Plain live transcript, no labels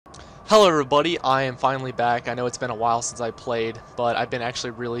Hello everybody, I am finally back. I know it's been a while since I played, but I've been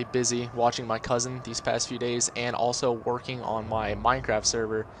actually really busy watching my cousin these past few days and also working on my Minecraft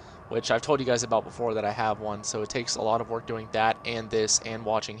server, which I've told you guys about before that I have one, so it takes a lot of work doing that and this and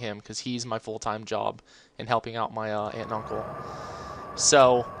watching him because he's my full-time job and helping out my aunt and uncle.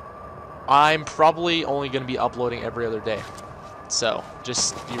 So, I'm probably only going to be uploading every other day. So,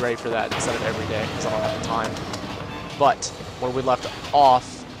 just be ready for that instead of every day because I don't have the time. But, where we left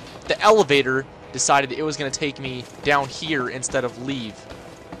off, the elevator decided it was going to take me down here instead of leave.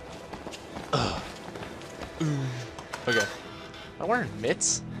 Ugh. Okay. Am I wearing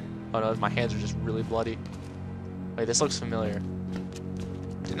mitts? Oh no, my hands are just really bloody. Wait, this looks familiar.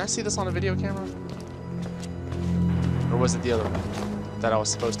 Didn't I see this on a video camera? Or was it the other one that I was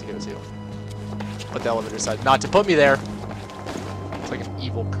supposed to go to? But the elevator decided not to put me there. It's like an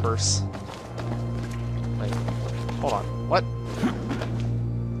evil curse. Wait, hold on. What?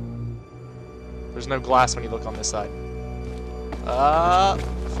 There's no glass when you look on this side.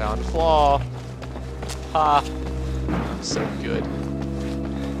 Found a flaw. Ha! So good.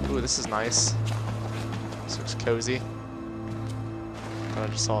 Ooh, this is nice. This looks cozy. I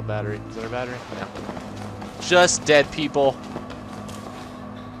just saw a battery. Is there a battery? No. Just dead people.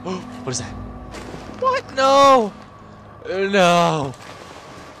 What is that? What? No! No!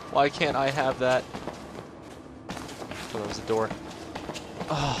 Why can't I have that? Oh, there was a door.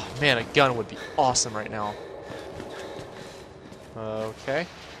 Oh, man, a gun would be awesome right now. Okay.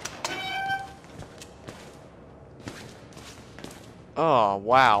 Oh,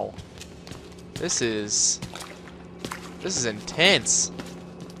 wow. This is intense.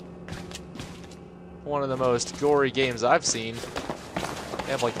 One of the most gory games I've seen.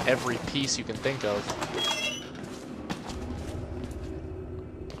 They have like every piece you can think of.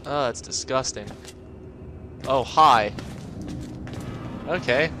 Oh, that's disgusting. Oh, hi.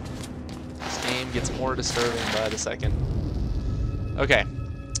 Okay. This game gets more disturbing by the second. Okay.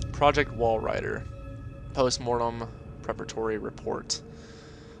 Project Walrider. Postmortem preparatory report.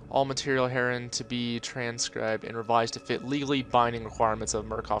 All material herein to be transcribed and revised to fit legally binding requirements of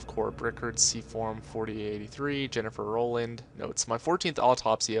Murkoff Corp. Records C Form 4083. Jennifer Rowland notes, my 14th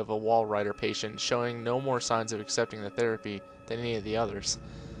autopsy of a Walrider patient showing no more signs of accepting the therapy than any of the others.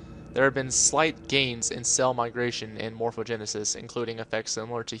 There have been slight gains in cell migration and morphogenesis, including effects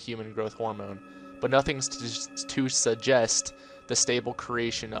similar to human growth hormone, but nothing to suggest the stable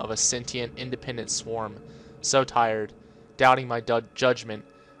creation of a sentient, independent swarm. So tired, doubting my judgment,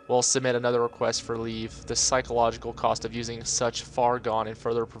 will submit another request for leave. The psychological cost of using such far gone and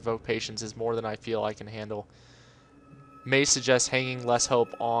further provoked patients is more than I feel I can handle. May suggest hanging less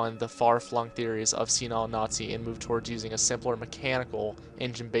hope on the far-flung theories of senile Nazi and move towards using a simpler mechanical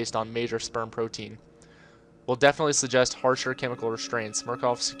engine based on major sperm protein. Will definitely suggest harsher chemical restraints.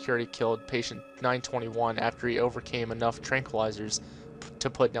 Murkoff's security killed patient 921 after he overcame enough tranquilizers to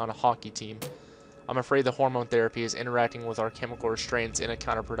put down a hockey team. I'm afraid the hormone therapy is interacting with our chemical restraints in a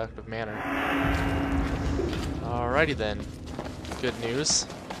counterproductive manner. Alrighty then. Good news.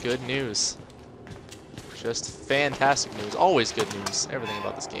 Good news. Just fantastic news. Always good news. Everything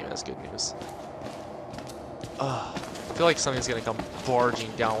about this game has good news. I feel like something's gonna come barging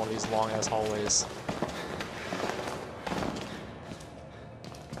down one of these long-ass hallways.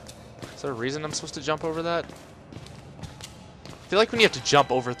 Is there a reason I'm supposed to jump over that? I feel like when you have to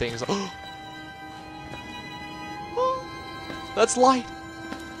jump over things... That's light!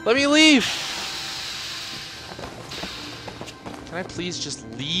 Let me leave! Can I please just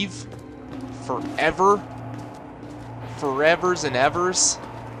leave? Forever? Forevers and evers?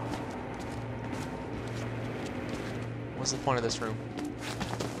 What's the point of this room?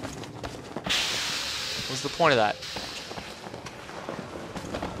 What's the point of that?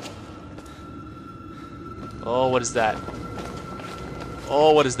 Oh, what is that?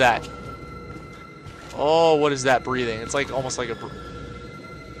 Oh, what is that? Oh, what is that breathing? It's like almost like a...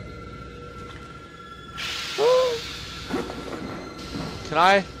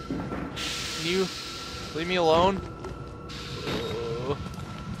 Can you leave me alone?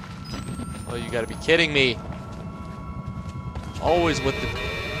 Oh, you gotta be kidding me. Always with the...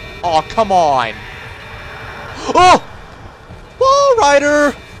 Oh, come on. Oh!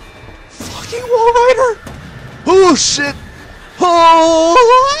 Walrider! Fucking Walrider! Oh, shit! Oh!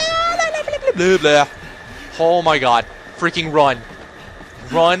 Oh my god. Freaking run.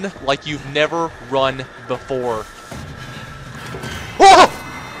 Run like you've never run before. Oh!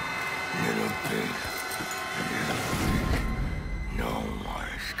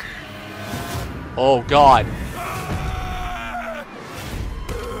 Oh god.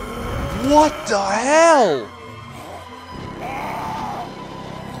 What the hell?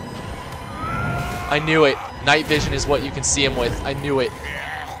 I knew it. Night vision is what you can see him with. I knew it.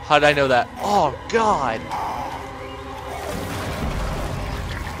 How did I know that? Oh, God.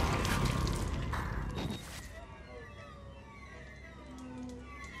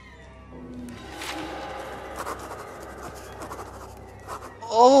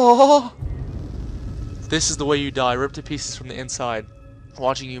 Oh! This is the way you die, ripped to pieces from the inside.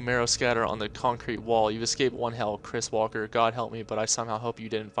 Watching you marrow scatter on the concrete wall. You've escaped one hell, Chris Walker. God help me, but I somehow hope you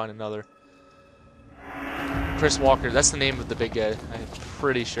didn't find another. Chris Walker, that's the name of the big guy. I'm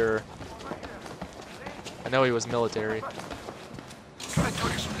pretty sure. I know he was military. Try to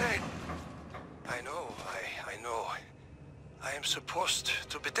explain. I know. I am supposed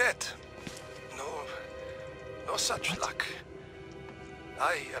to be dead. No such luck.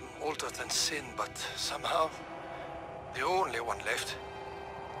 I am older than sin, but somehow the only one left.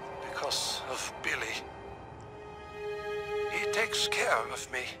 Because of Billy. He takes care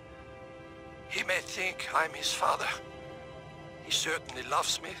of me. He may think I'm his father. He certainly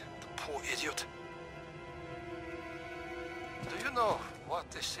loves me, the poor idiot. Do you know what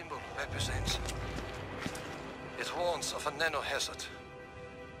this symbol represents? It warns of a nanohazard.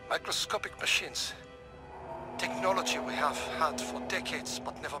 Microscopic machines. Technology we have had for decades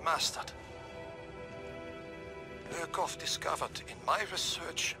but never mastered. Murkoff discovered in my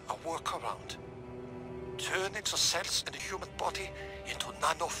research a workaround. Turning the cells in the human body into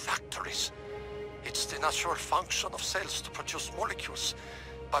nanofactories. It's the natural function of cells to produce molecules,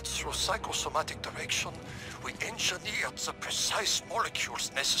 but through psychosomatic direction, we engineered the precise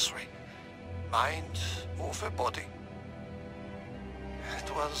molecules necessary. Mind over body.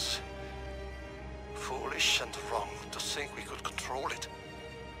 It was foolish and wrong to think we could control it.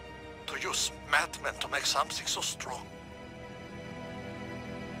 To use madmen to make something so strong.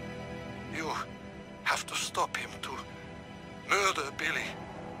 You have to stop him, to murder Billy.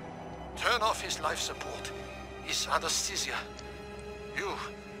 Turn off his life support, his anesthesia. You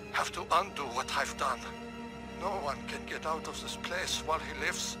have to undo what I've done. No one can get out of this place while he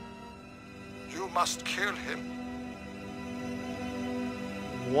lives. You must kill him.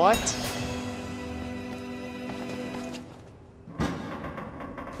 What?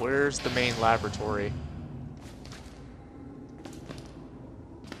 Where's the main laboratory?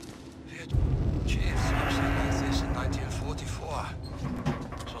 Chief, something like this in 1944.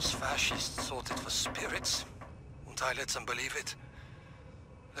 Those fascists thought it was spirits, and I let them believe it.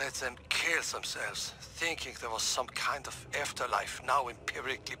 Let them kill themselves, thinking there was some kind of afterlife now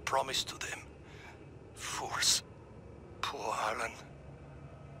empirically promised to them. Fools. Poor Alan.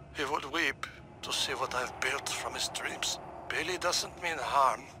 He would weep to see what I've built from his dreams. Billy doesn't mean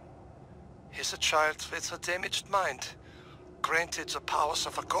harm. He's a child with a damaged mind, granted the powers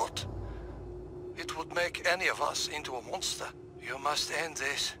of a god. It would make any of us into a monster. You must end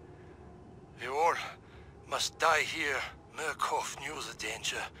this. You all must die here. Murkoff knew the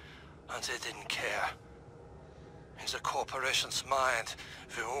danger, and they didn't care. In the corporation's mind,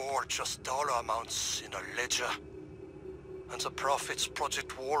 we're all just dollar amounts in a ledger. And the Prophet's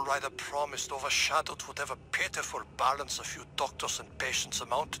Project Wall Rider promised overshadowed whatever pitiful balance a few doctors and patients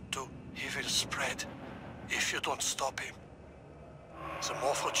amounted to. He will spread if you don't stop him. The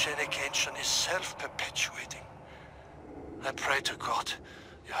morphogenic engine is self-perpetuating. I pray to God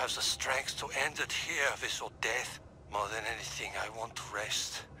you have the strength to end it here with your death. More than anything, I want to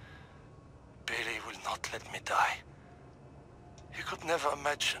rest. Billy will not let me die. He could never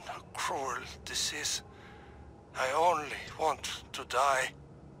imagine how cruel this is. I only want to die.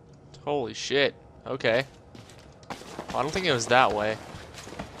 Holy shit. Okay. Well, I don't think it was that way.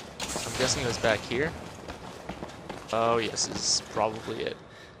 I'm guessing it was back here. Oh, yes, this is probably it.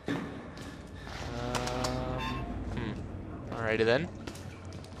 Alrighty then.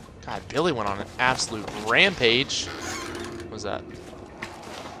 God, Billy went on an absolute rampage. What was that?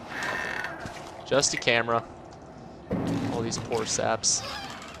 Just a camera. All these poor saps.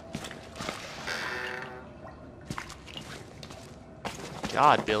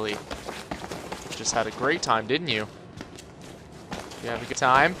 God, Billy. Just had a great time, didn't you? You have a good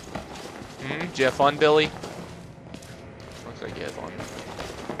time? Did you have fun, Billy? Looks like you had fun.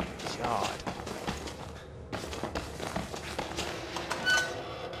 God.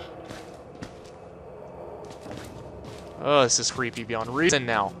 Oh, this is creepy beyond reason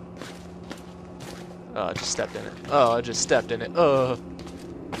now. Oh, I just stepped in it. Oh, I just stepped in it.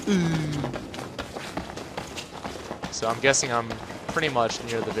 So I'm guessing I'm pretty much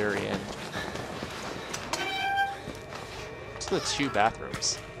near the very end. What's the two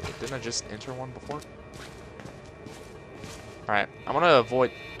bathrooms? Didn't I just enter one before? Alright, I'm gonna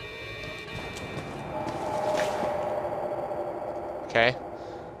avoid... Okay.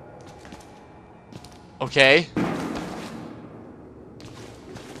 Okay.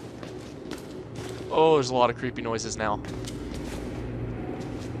 Oh, there's a lot of creepy noises now.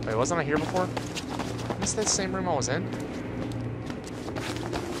 Wait, wasn't I here before? Is that the same room I was in?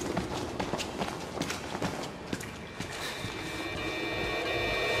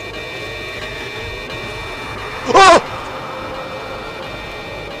 Oh!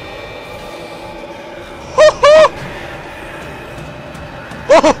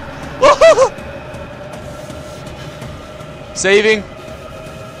 Saving.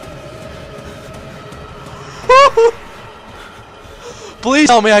 Please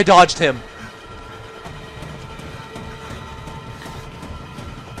tell me I dodged him.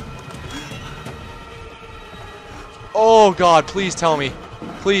 Oh God, please tell me.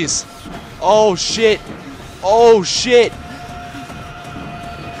 Please. Oh shit. Oh shit.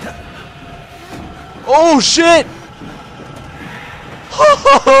 Oh shit.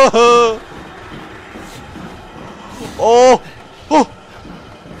 Oh. Oh.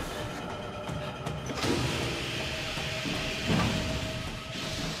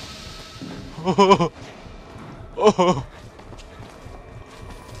 Oh. Oh.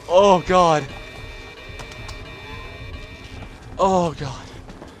 Oh God. Oh God.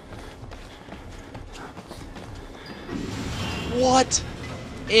 What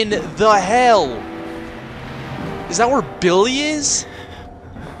in the hell? Is that where Billy is?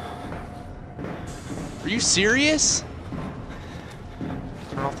 Are you serious?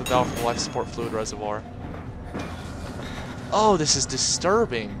 Turn off the valve for the life support fluid reservoir. Oh, this is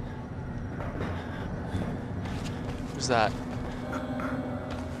disturbing. Who's that?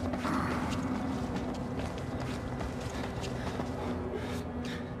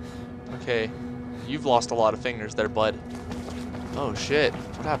 Okay, you've lost a lot of fingers there, bud. Oh shit,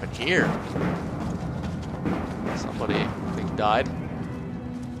 what happened here? Somebody, I think, died.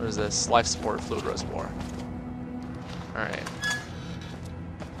 What is this? Life support fluid reservoir. Alright.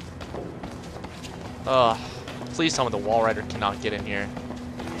 Please tell me the wall rider cannot get in here.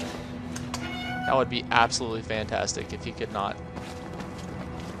 That would be absolutely fantastic if he could not.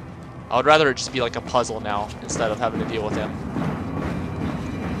 I would rather it just be like a puzzle now instead of having to deal with him.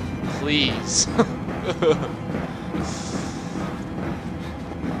 Please.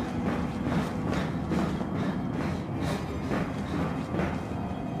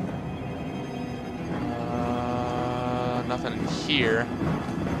 Nothing in here.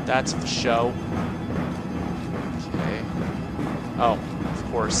 That's for show. Okay. Oh,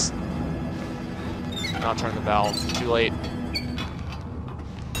 of course. Not turn the valve. Too late.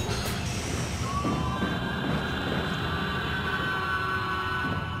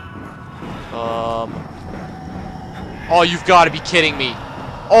 Oh, you've got to be kidding me.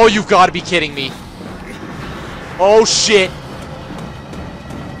 Oh, you've got to be kidding me. Oh, shit.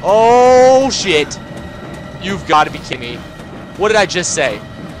 Oh, shit. You've got to be kidding me. What did I just say?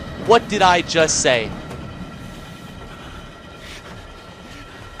 What did I just say?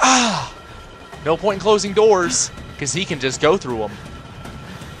 Ah. No point in closing doors, because he can just go through them.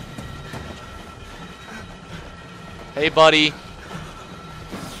 Hey, buddy.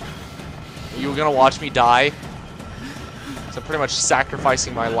 Are you gonna watch me die? So I'm pretty much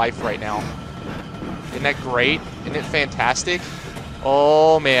sacrificing my life right now. Isn't that great? Isn't it fantastic?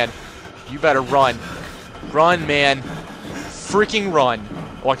 Oh, man. You better run. Run, man. Freaking run.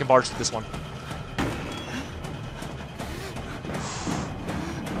 Oh, I can barge through this one.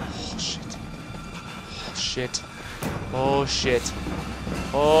 Oh, shit. Oh, shit. Oh, shit.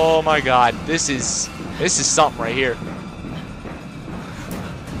 Oh, my God. This is something right here.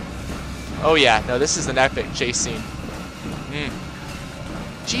 Oh, yeah. No, this is an epic chase scene.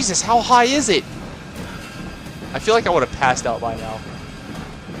 Jesus, how high is it? I feel like I would have passed out by now.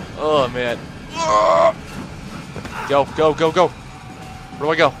 Oh, man. Go, go, go, go. Where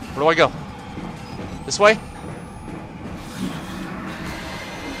do I go? Where do I go? This way?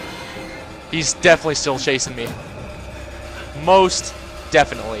 He's definitely still chasing me. Most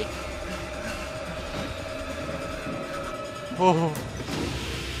definitely. Oh.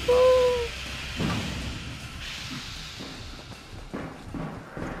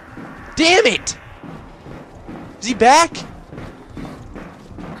 Damn it! Is he back?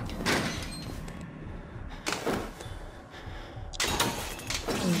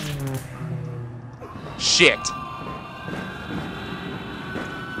 Shit.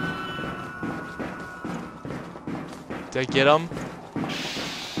 Did I get him?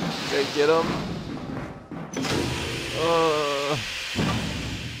 Did I get him?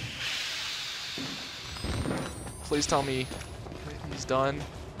 Please tell me he's done.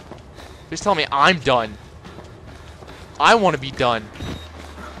 Please tell me I'm done. I want to be done.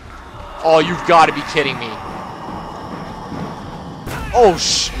 Oh, you've got to be kidding me. Oh,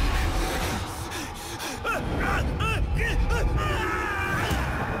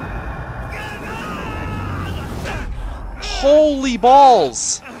 holy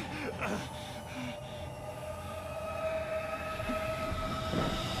balls!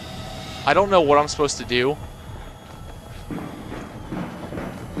 I don't know what I'm supposed to do.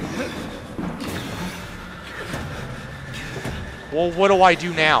 Well, what do I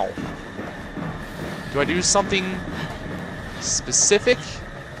do now? Do I do something specific?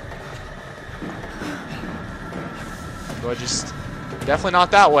 Do I just... Definitely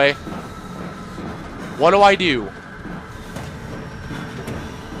not that way. What do I do?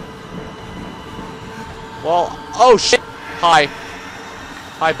 Well, oh shit! Hi.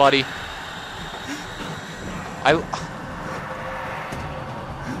 Hi, buddy.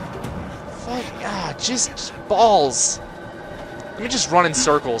 Just balls. Let me just run in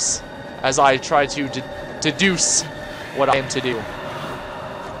circles as I try to deduce what I am to do.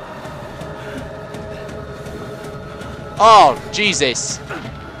 Oh, Jesus.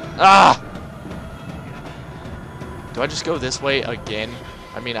 Ah! Do I just go this way again?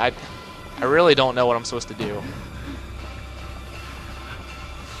 I mean, I really don't know what I'm supposed to do.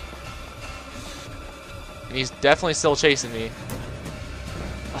 And he's definitely still chasing me.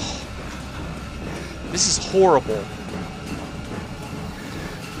 Oh, this is horrible.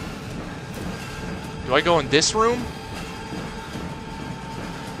 Do I go in this room?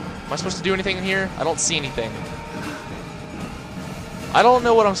 Am I supposed to do anything in here? I don't see anything. I don't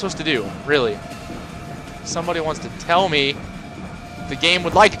know what I'm supposed to do, really. Somebody wants to tell me the game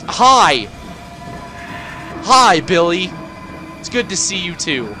would like... Hi! Hi, Billy! It's good to see you,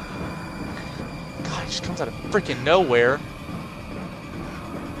 too. God, it just comes out of freaking nowhere.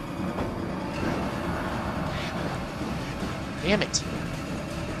 Damn it.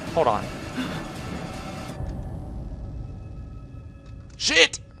 Hold on.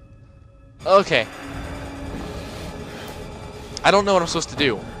 Shit! Okay. I don't know what I'm supposed to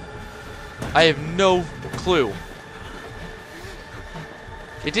do. I have no clue.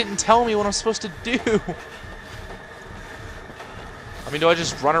 It didn't tell me what I'm supposed to do. I mean, do I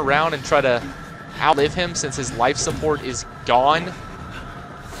just run around and try to outlive him since his life support is gone?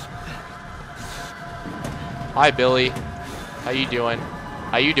 Hi, Billy. How you doing?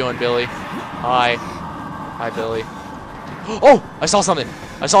 How you doing, Billy? Hi. Hi, Billy. Oh! I saw something!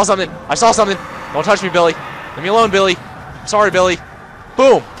 I saw something! I saw something! Don't touch me, Billy! Leave me alone, Billy! I'm sorry, Billy.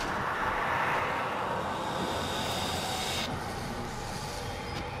 Boom!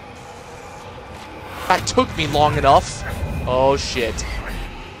 That took me long enough. Oh, shit.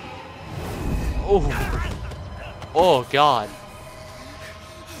 Oh. Oh, God.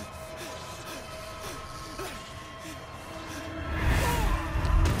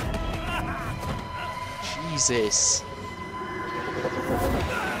 Jesus.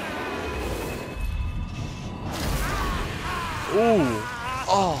 Ooh.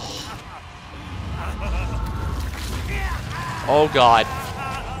 Oh. Oh, God.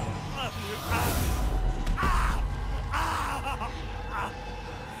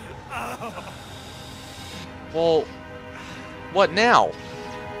 Well, what now?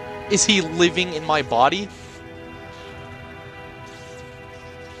 Is he living in my body?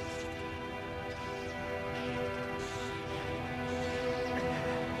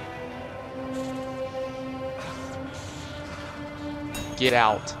 Get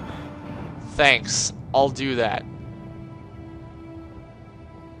out. Thanks. I'll do that.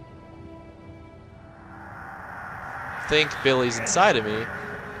 I think Billy's inside of me.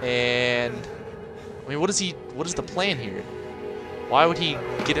 And I mean, what is the plan here? Why would he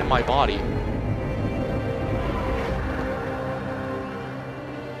get in my body?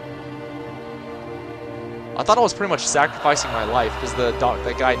 I thought I was pretty much sacrificing my life because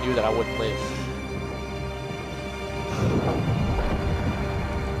that guy knew that I wouldn't live.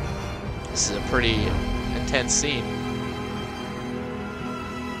 This is a pretty intense scene.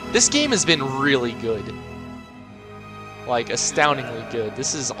 This game has been really good. Like, astoundingly good.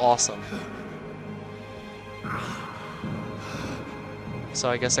 This is awesome. So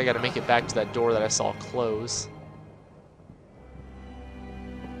I guess I gotta make it back to that door that I saw close.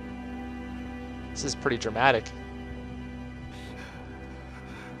 This is pretty dramatic.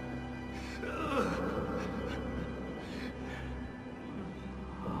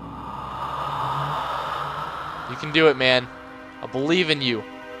 You can do it, man. I believe in you.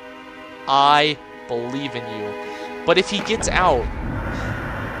 I believe in you. But if he gets out...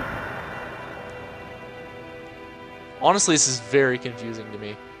 Honestly, this is very confusing to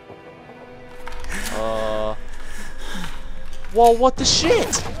me. Well, what the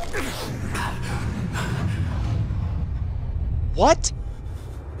shit? What?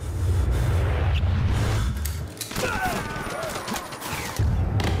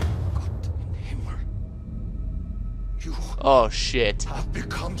 Oh shit. Have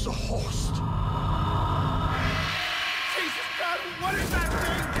become the host. Jesus God, what is that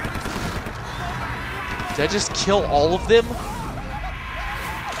thing? Did I just kill all of them?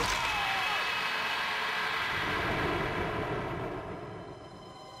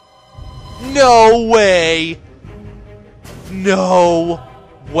 No way! No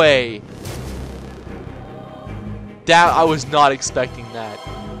way. That, I was not expecting that.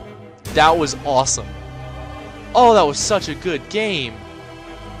 That was awesome. Oh, that was such a good game.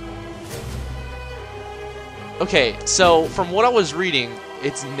 Okay, so from what I was reading,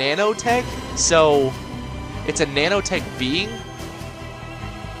 it's nanotech, so it's a nanotech being.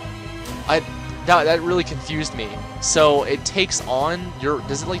 That really confused me. So it takes on your,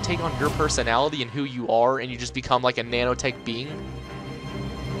 does it like take on your personality and who you are, and you just become like a nanotech being?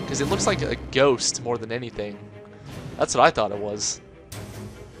 Because it looks like a ghost more than anything. That's what I thought it was.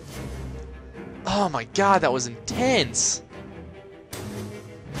 Oh my god, that was intense.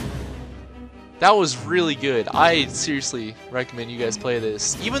 That was really good. I seriously recommend you guys play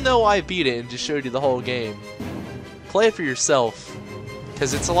this. Even though I beat it and just showed you the whole game, play it for yourself,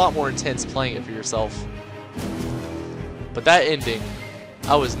 because it's a lot more intense playing it for yourself. But that ending,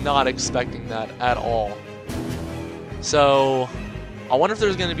 I was not expecting that at all. So, I wonder if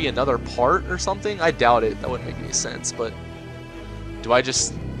there's going to be another part or something. I doubt it. That wouldn't make any sense. But do I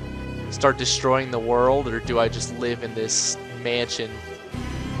just start destroying the world, or do I just live in this mansion?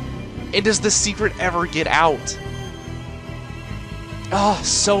 And does the secret ever get out? Oh,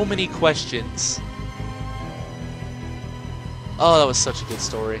 so many questions. Oh, that was such a good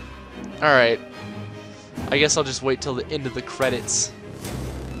story. Alright. I guess I'll just wait till the end of the credits.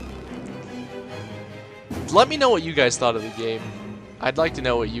 Let me know what you guys thought of the game. I'd like to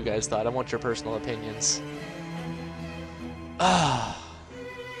know what you guys thought. I want your personal opinions. Ah,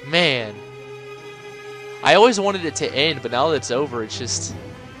 man. I always wanted it to end, but now that it's over, it's just,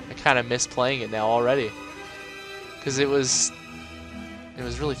 I kind of miss playing it now already. Because it was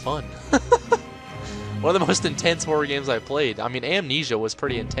really fun. One of the most intense horror games I played. I mean, Amnesia was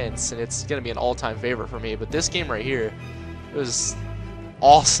pretty intense, and it's going to be an all-time favorite for me. But this game right here, it was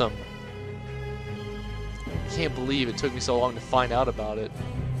awesome. I can't believe it took me so long to find out about it.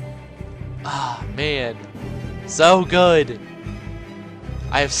 Ah, man. So good.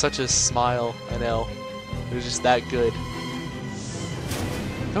 I have such a smile, I know. It was just that good.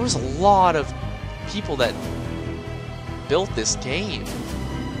 There was a lot of people that built this game.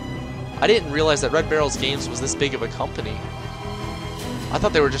 I didn't realize that Red Barrels Games was this big of a company. I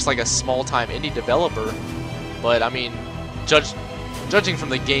thought they were just like a small-time indie developer. But, I mean, judging from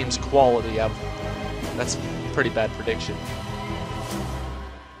the game's quality, that's a pretty bad prediction.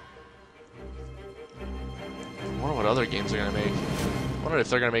 I wonder what other games they're going to make. I wonder if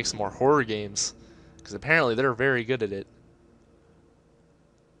they're going to make some more horror games. Because apparently they're very good at it.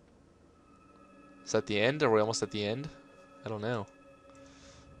 Is that the end? Are we almost at the end? I don't know.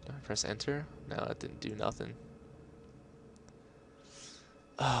 Did I press enter? No, that didn't do nothing.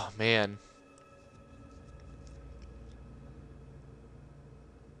 Oh, man.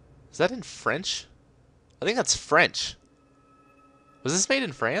 Is that in French? I think that's French. Was this made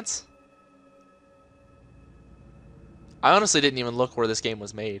in France? I honestly didn't even look where this game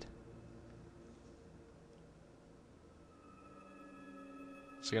was made.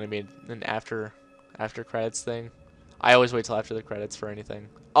 Is there going to be an after credits thing? I always wait till after the credits for anything.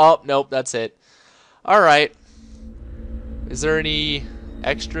 Oh, nope, that's it. Alright. Is there any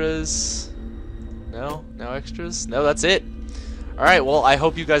extras? No? No extras? No, that's it. Alright, well, I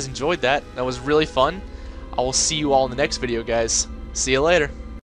hope you guys enjoyed that. That was really fun. I will see you all in the next video, guys. See you later.